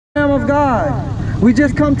Lamb of God. We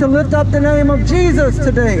just come to lift up the name of Jesus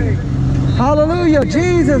today. Hallelujah.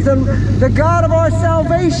 Jesus, the God of our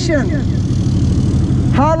salvation.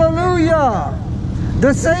 Hallelujah.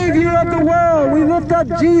 The Savior of the world. We lift up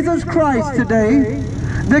Jesus Christ today,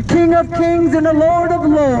 the King of kings and the Lord of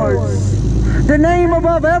lords. The name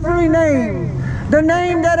above every name. The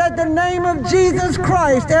name that at the name of Jesus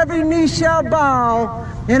Christ every knee shall bow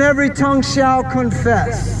and every tongue shall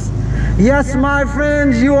confess. Yes, my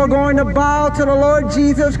friends, you are going to bow to the Lord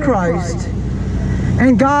Jesus Christ.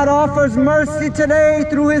 And God offers mercy today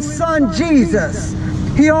through His Son Jesus.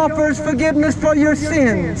 He offers forgiveness for your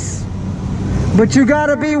sins. But you got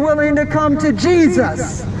to be willing to come to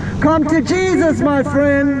Jesus. Come to Jesus, my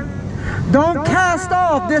friend. Don't cast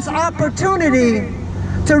off this opportunity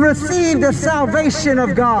to receive the salvation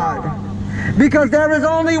of God. Because there is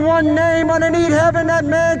only one name underneath heaven that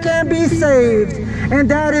man can be saved, and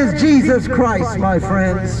that is Jesus Christ, my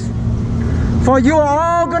friends. For you are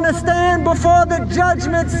all going to stand before the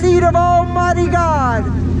judgment seat of Almighty God,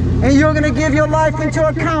 and you're going to give your life into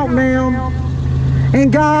account, ma'am.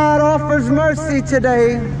 And God offers mercy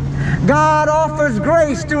today. God offers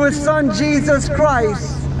grace through His Son Jesus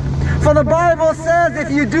Christ. For the Bible says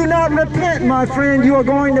if you do not repent, my friend, you are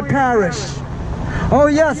going to perish. Oh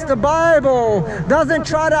yes, the Bible doesn't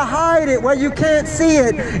try to hide it where you can't see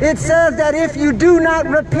it. It says that if you do not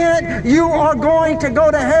repent, you are going to go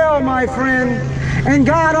to hell, my friend. And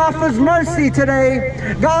God offers mercy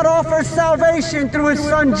today. God offers salvation through His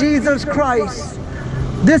Son Jesus Christ.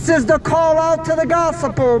 This is the call out to the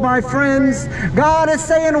gospel, my friends. God is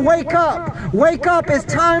saying, wake up. Wake up. It's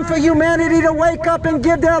time for humanity to wake up and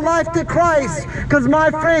give their life to Christ. Because,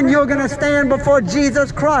 my friend, you're going to stand before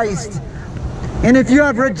Jesus Christ. And if you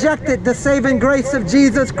have rejected the saving grace of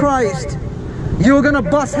Jesus Christ, you're going to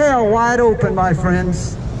bust hell wide open, my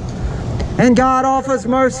friends. And God offers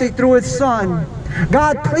mercy through His Son.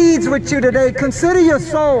 God pleads with you today. Consider your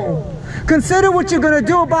soul. Consider what you're going to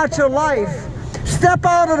do about your life. Step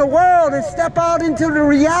out of the world and step out into the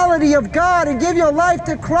reality of God and give your life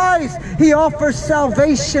to Christ. He offers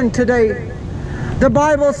salvation today. The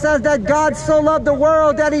Bible says that God so loved the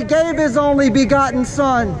world that He gave His only begotten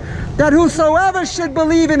Son, that whosoever should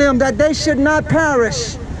believe in Him, that they should not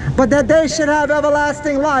perish, but that they should have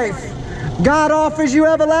everlasting life. God offers you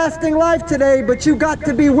everlasting life today, but you got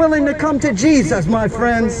to be willing to come to Jesus, my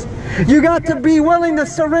friends. You got to be willing to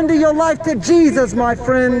surrender your life to Jesus, my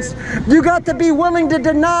friends. You got to be willing to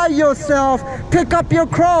deny yourself, pick up your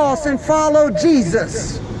cross, and follow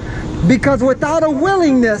Jesus. Because without a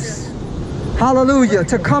willingness, hallelujah,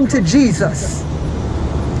 to come to Jesus,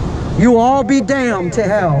 you will all be damned to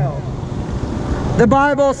hell. The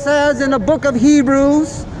Bible says in the book of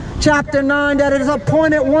Hebrews, chapter 9, that it is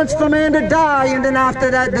appointed once for man to die, and then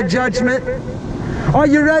after that the judgment. Are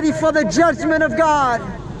you ready for the judgment of God?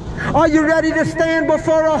 Are you ready to stand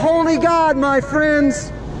before a holy God, my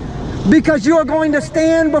friends? Because you are going to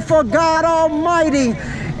stand before God Almighty,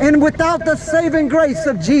 and without the saving grace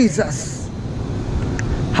of Jesus,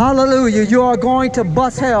 hallelujah, you are going to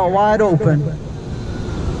bust hell wide open.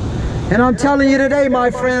 And I'm telling you today,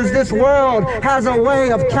 my friends, this world has a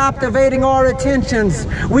way of captivating our attentions.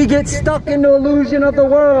 We get stuck in the illusion of the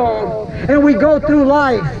world, and we go through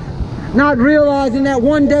life not realizing that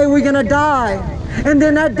one day we're going to die. And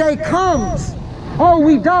then that day comes. Oh,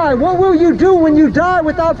 we die. What will you do when you die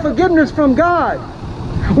without forgiveness from God?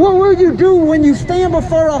 What will you do when you stand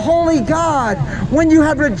before a holy God, when you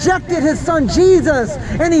have rejected His Son Jesus,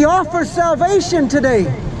 and He offers salvation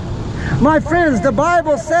today? My friends, the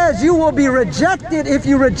Bible says you will be rejected if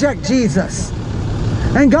you reject Jesus.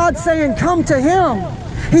 And God's saying, come to Him.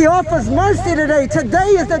 He offers mercy today. Today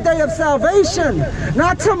is the day of salvation,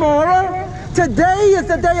 not tomorrow. Today is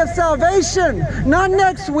the day of salvation, not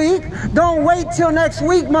next week. Don't wait till next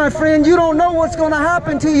week, my friend. You don't know what's going to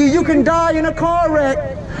happen to you. You can die in a car wreck.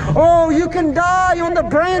 Oh, you can die on the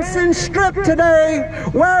Branson strip today.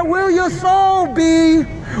 Where will your soul be?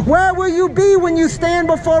 Where will you be when you stand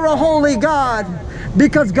before a holy God?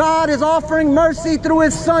 Because God is offering mercy through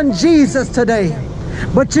His Son Jesus today.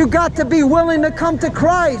 But you got to be willing to come to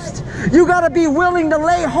Christ. You got to be willing to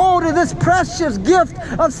lay hold of this precious gift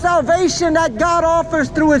of salvation that God offers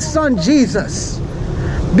through His Son Jesus.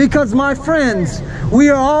 Because, my friends, we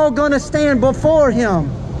are all going to stand before Him.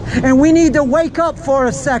 And we need to wake up for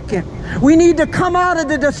a second. We need to come out of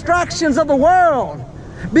the distractions of the world.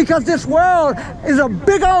 Because this world is a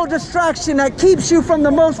big old distraction that keeps you from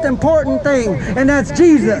the most important thing, and that's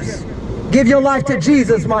Jesus. Give your life to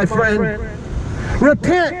Jesus, my friend.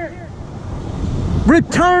 Repent.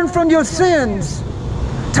 Return from your sins.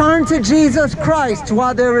 Turn to Jesus Christ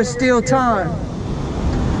while there is still time.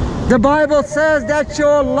 The Bible says that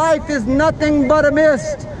your life is nothing but a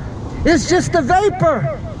mist. It's just a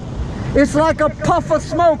vapor. It's like a puff of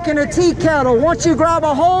smoke in a tea kettle. Once you grab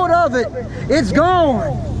a hold of it, it's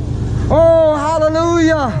gone. Oh,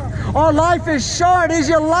 hallelujah. Our life is short. Is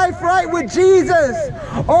your life right with Jesus?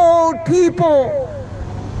 Old people,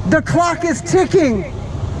 the clock is ticking.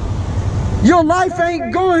 Your life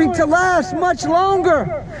ain't going to last much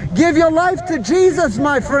longer. Give your life to Jesus,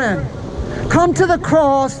 my friend. Come to the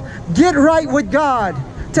cross. Get right with God.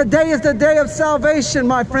 Today is the day of salvation,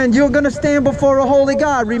 my friend. You're going to stand before a holy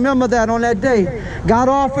God. Remember that on that day. God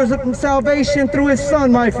offers salvation through His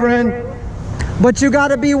Son, my friend. But you got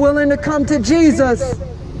to be willing to come to Jesus.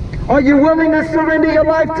 Are you willing to surrender your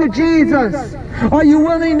life to Jesus? Are you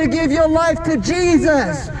willing to give your life to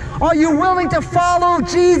Jesus? Are you willing to follow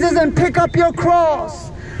Jesus and pick up your cross?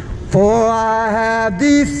 For I have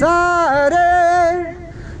decided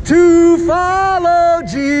to follow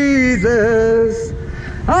Jesus.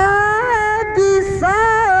 I have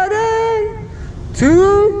decided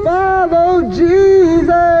to follow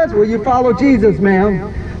Jesus. Will you follow Jesus,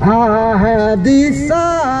 ma'am? I have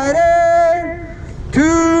decided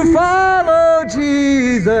to follow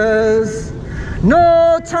Jesus.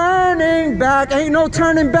 No turning back. Ain't no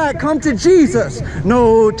turning back. Come to Jesus.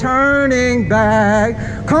 No turning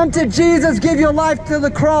back. Come to Jesus. Give your life to the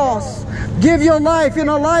cross. Give your life in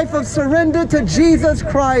a life of surrender to Jesus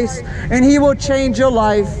Christ, and He will change your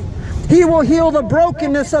life. He will heal the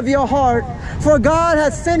brokenness of your heart. For God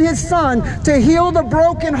has sent His Son to heal the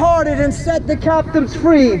brokenhearted and set the captives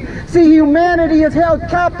free. See, humanity is held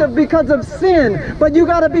captive because of sin. But you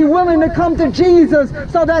got to be willing to come to Jesus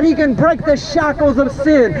so that He can break the shackles of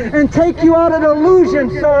sin and take you out of the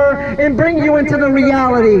illusion, sir, and bring you into the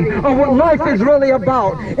reality of what life is really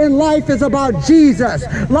about. And life is about Jesus.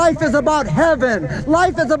 Life is about heaven.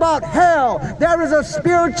 Life is about hell. There is a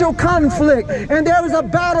spiritual conflict, and there is a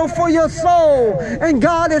battle for your soul. And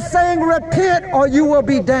God is saying, repent or you will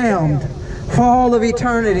be damned for all of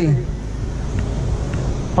eternity.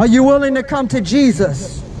 Are you willing to come to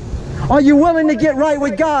Jesus? Are you willing to get right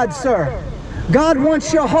with God, sir? God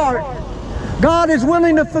wants your heart. God is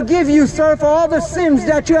willing to forgive you, sir, for all the sins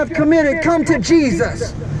that you have committed. Come to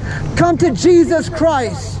Jesus. Come to Jesus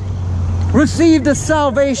Christ. Receive the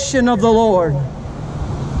salvation of the Lord.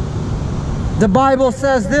 The Bible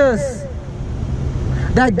says this,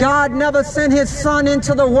 that God never sent His Son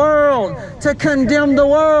into the world to condemn the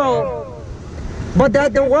world, but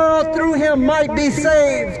that the world through Him might be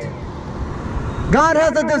saved. God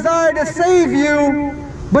has a desire to save you,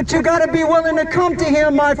 but you got to be willing to come to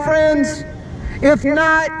Him, my friends. If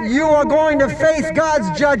not, you are going to face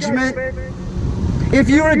God's judgment. If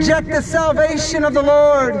you reject the salvation of the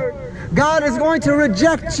Lord, God is going to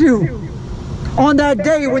reject you on that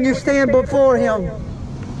day when you stand before Him.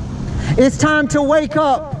 It's time to wake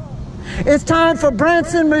up. It's time for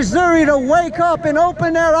Branson, Missouri to wake up and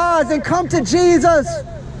open their eyes and come to Jesus.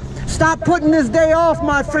 Stop putting this day off,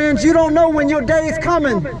 my friends. You don't know when your day is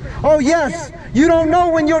coming. Oh yes, you don't know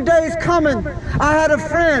when your day is coming. I had a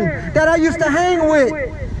friend that I used to hang with,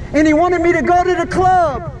 and he wanted me to go to the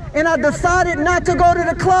club, and I decided not to go to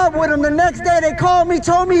the club with him. The next day they called me,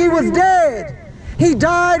 told me he was dead. He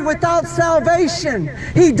died without salvation.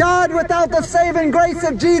 He died without the saving grace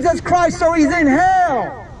of Jesus Christ, so he's in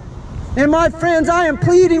hell. And my friends, I am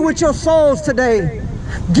pleading with your souls today.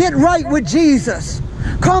 Get right with Jesus.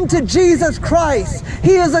 Come to Jesus Christ.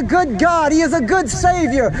 He is a good God. He is a good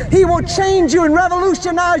Savior. He will change you and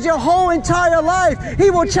revolutionize your whole entire life.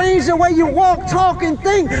 He will change the way you walk, talk, and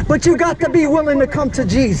think, but you got to be willing to come to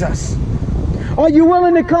Jesus. Are you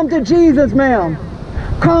willing to come to Jesus, ma'am?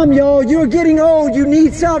 Come, y'all. You're getting old. You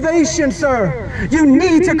need salvation, sir. You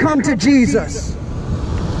need to come to Jesus.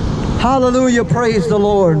 Hallelujah. Praise the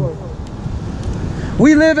Lord.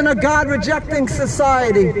 We live in a God-rejecting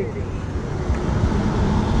society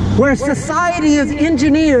where society is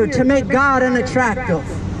engineered to make God unattractive.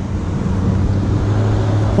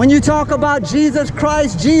 When you talk about Jesus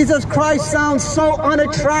Christ sounds so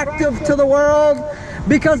unattractive to the world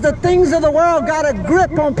because the things of the world got a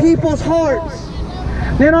grip on people's hearts.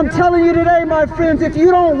 And I'm telling you today, my friends, if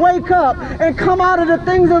you don't wake up and come out of the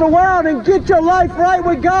things of the world and get your life right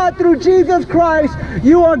with God through Jesus Christ,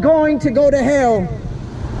 you are going to go to hell.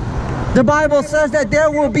 The Bible says that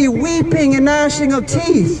there will be weeping and gnashing of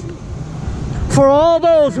teeth for all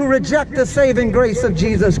those who reject the saving grace of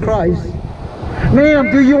Jesus Christ.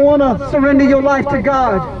 Ma'am, do you want to surrender your life to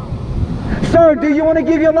God? Sir, do you want to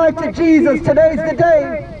give your life to Jesus? Today's the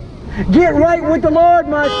day. Get right with the Lord,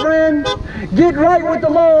 my friend. Get right with the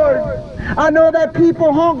Lord. I know that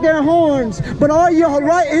people honk their horns, but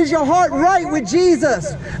is your heart right with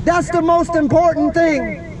Jesus? That's the most important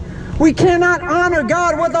thing. We cannot honor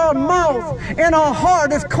God with our mouth, and our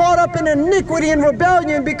heart is caught up in iniquity and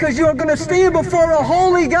rebellion, because you are going to stand before a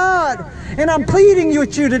holy God. And I'm pleading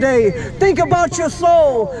with you today. Think about your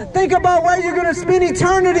soul. Think about where you're going to spend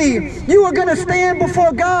eternity. You are going to stand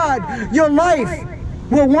before God. Your life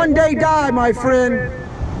will one day die, my friend.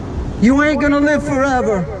 You ain't going to live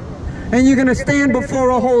forever. And you're going to stand before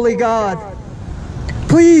a holy God.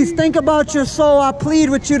 Please think about your soul. I plead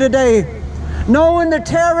with you today. Knowing the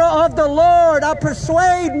terror of the Lord, I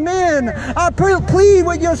persuade men. I plead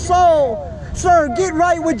with your soul. Sir, get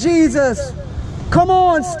right with Jesus. Come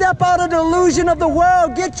on, step out of the illusion of the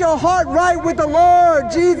world. Get your heart right with the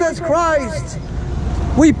Lord Jesus Christ.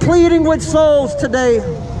 We pleading with souls today.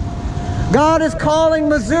 God is calling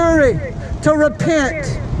Missouri to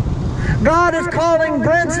repent. God is calling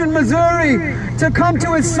Branson, Missouri to come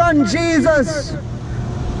to his son Jesus,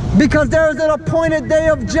 because there is an appointed day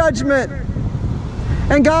of judgment.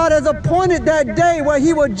 And God has appointed that day where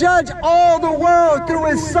he will judge all the world through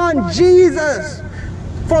his son Jesus.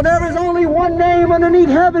 For there is only one name underneath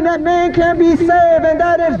heaven that man can be saved, and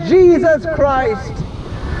that is Jesus Christ.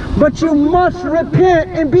 But you must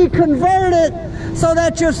repent and be converted so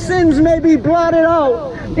that your sins may be blotted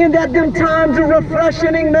out, and that them times of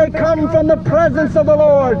refreshing may come from the presence of the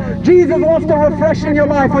Lord. Jesus wants to refresh in your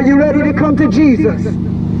life. Are you ready to come to Jesus?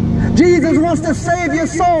 Jesus wants to save your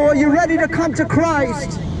soul. Are you ready to come to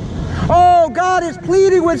Christ? Oh, God is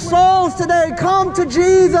pleading with souls today. Come to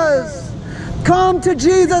Jesus. Come to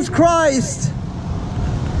Jesus Christ.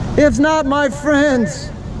 If not, my friends,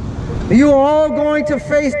 you are all going to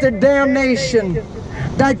face the damnation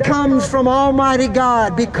that comes from Almighty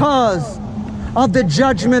God because of the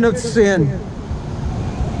judgment of sin.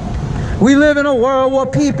 We live in a world where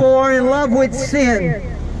people are in love with sin,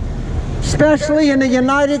 especially in the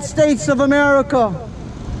United States of America.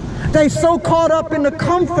 They're so caught up in the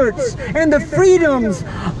comforts and the freedoms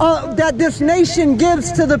that this nation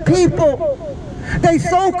gives to the people. They're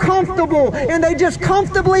so comfortable, and they just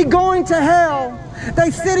comfortably going to hell.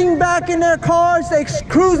 They're sitting back in their cars, they're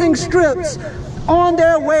cruising strips on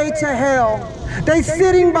their way to hell. They're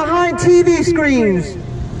sitting behind TV screens,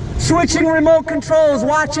 switching remote controls,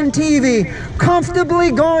 watching TV,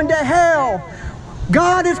 comfortably going to hell.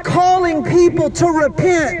 God is calling people to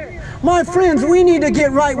repent. My friends, we need to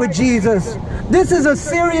get right with Jesus. This is a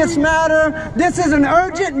serious matter. This is an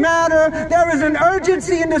urgent matter. There is an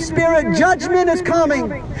urgency in the spirit. Judgment is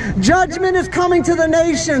coming. Judgment is coming to the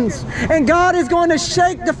nations. And God is going to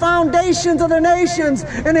shake the foundations of the nations.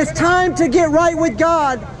 And it's time to get right with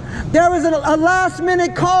God. There is a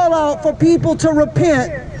last-minute call out for people to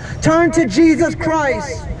repent. Turn to Jesus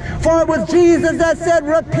Christ. For it was Jesus that said,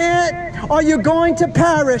 repent, or you're going to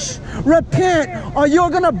perish. Repent, or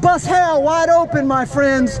you're going to bust hell wide open, my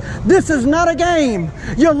friends. This is not a game.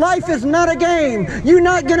 Your life is not a game. You're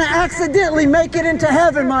not going to accidentally make it into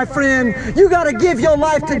heaven, my friend. You got to give your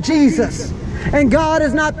life to Jesus. And God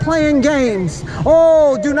is not playing games.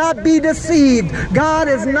 Oh, do not be deceived. God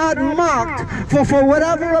is not mocked. For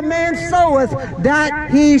whatever a man soweth,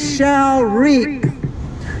 that he shall reap.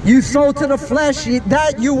 You sow to the flesh,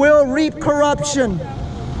 that you will reap corruption.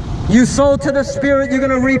 You sow to the Spirit, you're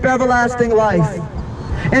going to reap everlasting life.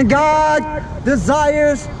 And God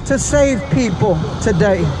desires to save people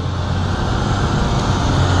today.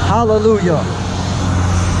 Hallelujah.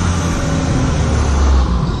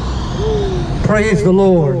 Praise the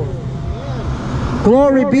Lord.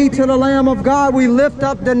 Glory be to the Lamb of God. We lift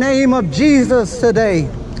up the name of Jesus today.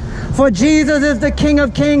 For Jesus is the King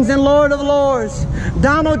of Kings and Lord of Lords.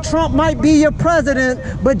 Donald Trump might be your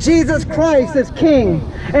president, but Jesus Christ is King.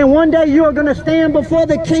 And one day you are going to stand before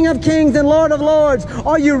the King of Kings and Lord of Lords.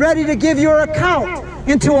 Are you ready to give your account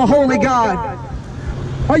into a holy God?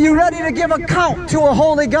 Are you ready to give account to a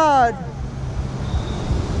holy God?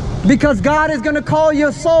 Because God is going to call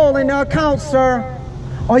your soul in the account, sir.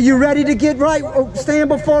 Are you ready to get right, stand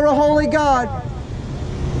before a holy God?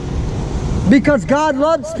 Because God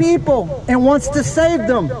loves people and wants to save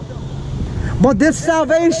them. But this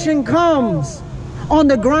salvation comes on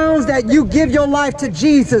the grounds that you give your life to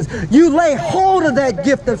Jesus. You lay hold of that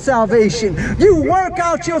gift of salvation. You work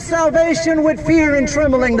out your salvation with fear and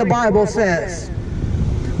trembling, the Bible says.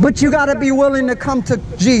 But you got to be willing to come to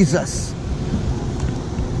Jesus.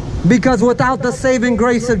 Because without the saving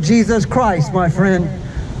grace of Jesus Christ, my friend,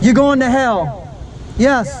 you're going to hell.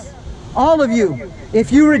 Yes, all of you. If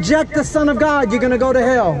you reject the Son of God, you're going to go to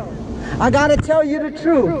hell. I got to tell you the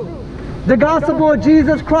truth. The gospel of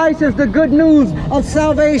Jesus Christ is the good news of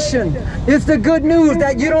salvation. It's the good news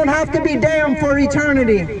that you don't have to be damned for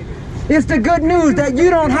eternity. It's the good news that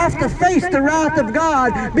you don't have to face the wrath of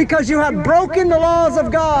God because you have broken the laws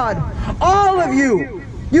of God. All of you,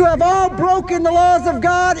 you have all broken the laws of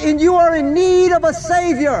God, and you are in need of a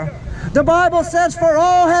Savior. The Bible says, for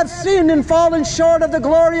all have sinned and fallen short of the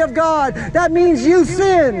glory of God. That means you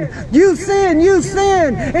sin. You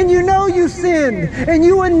sin, and you know you sinned, and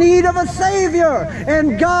you are in need of a Savior.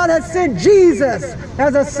 And God has sent Jesus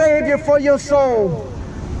as a Savior for your soul.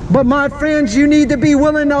 But my friends, you need to be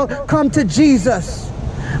willing to come to Jesus.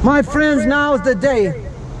 My friends, now is the day.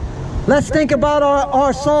 Let's think about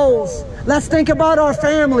our souls. Let's think about our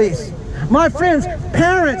families. My friends,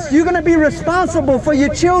 parents, you're going to be responsible for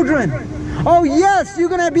your children. Oh yes, you're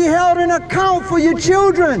going to be held in account for your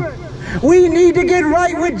children. We need to get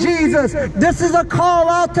right with Jesus. This is a call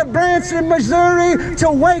out to Branson, Missouri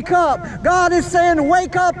to wake up. God is saying,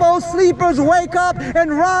 wake up, O sleepers, wake up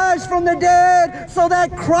and rise from the dead so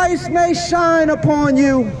that Christ may shine upon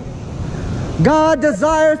you. God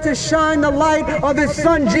desires to shine the light of His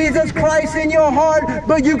Son Jesus Christ in your heart,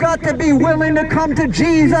 but you got to be willing to come to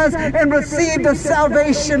Jesus and receive the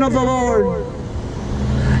salvation of the Lord.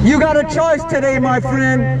 You got a choice today, my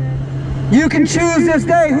friend. You can choose this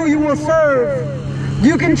day who you will serve.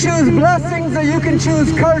 You can choose blessings or you can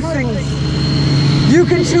choose cursings. You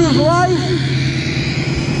can choose life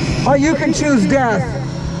or you can choose death.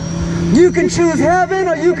 You can choose heaven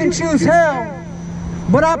or you can choose hell.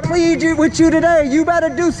 But I plead with you today, you better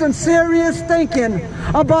do some serious thinking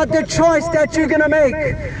about the choice that you're going to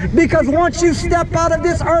make. Because once you step out of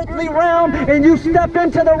this earthly realm and you step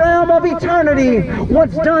into the realm of eternity,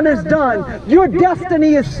 what's done is done. Your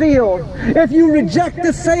destiny is sealed. If you reject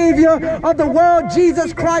the Savior of the world,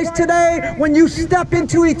 Jesus Christ, today, when you step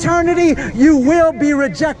into eternity, you will be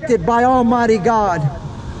rejected by Almighty God.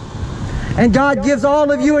 And God gives all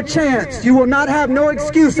of you a chance. You will not have no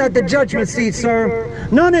excuse at the judgment seat, sir.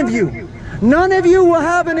 None of you. None of you will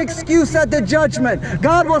have an excuse at the judgment.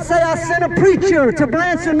 God will say, I sent a preacher to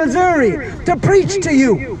Branson, Missouri to preach to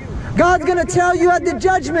you. God's going to tell you at the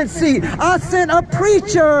judgment seat, I sent a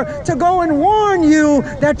preacher to go and warn you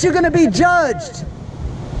that you're going to be judged.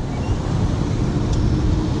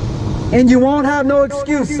 And you won't have no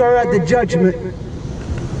excuse, sir, at the judgment.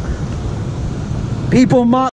 People mock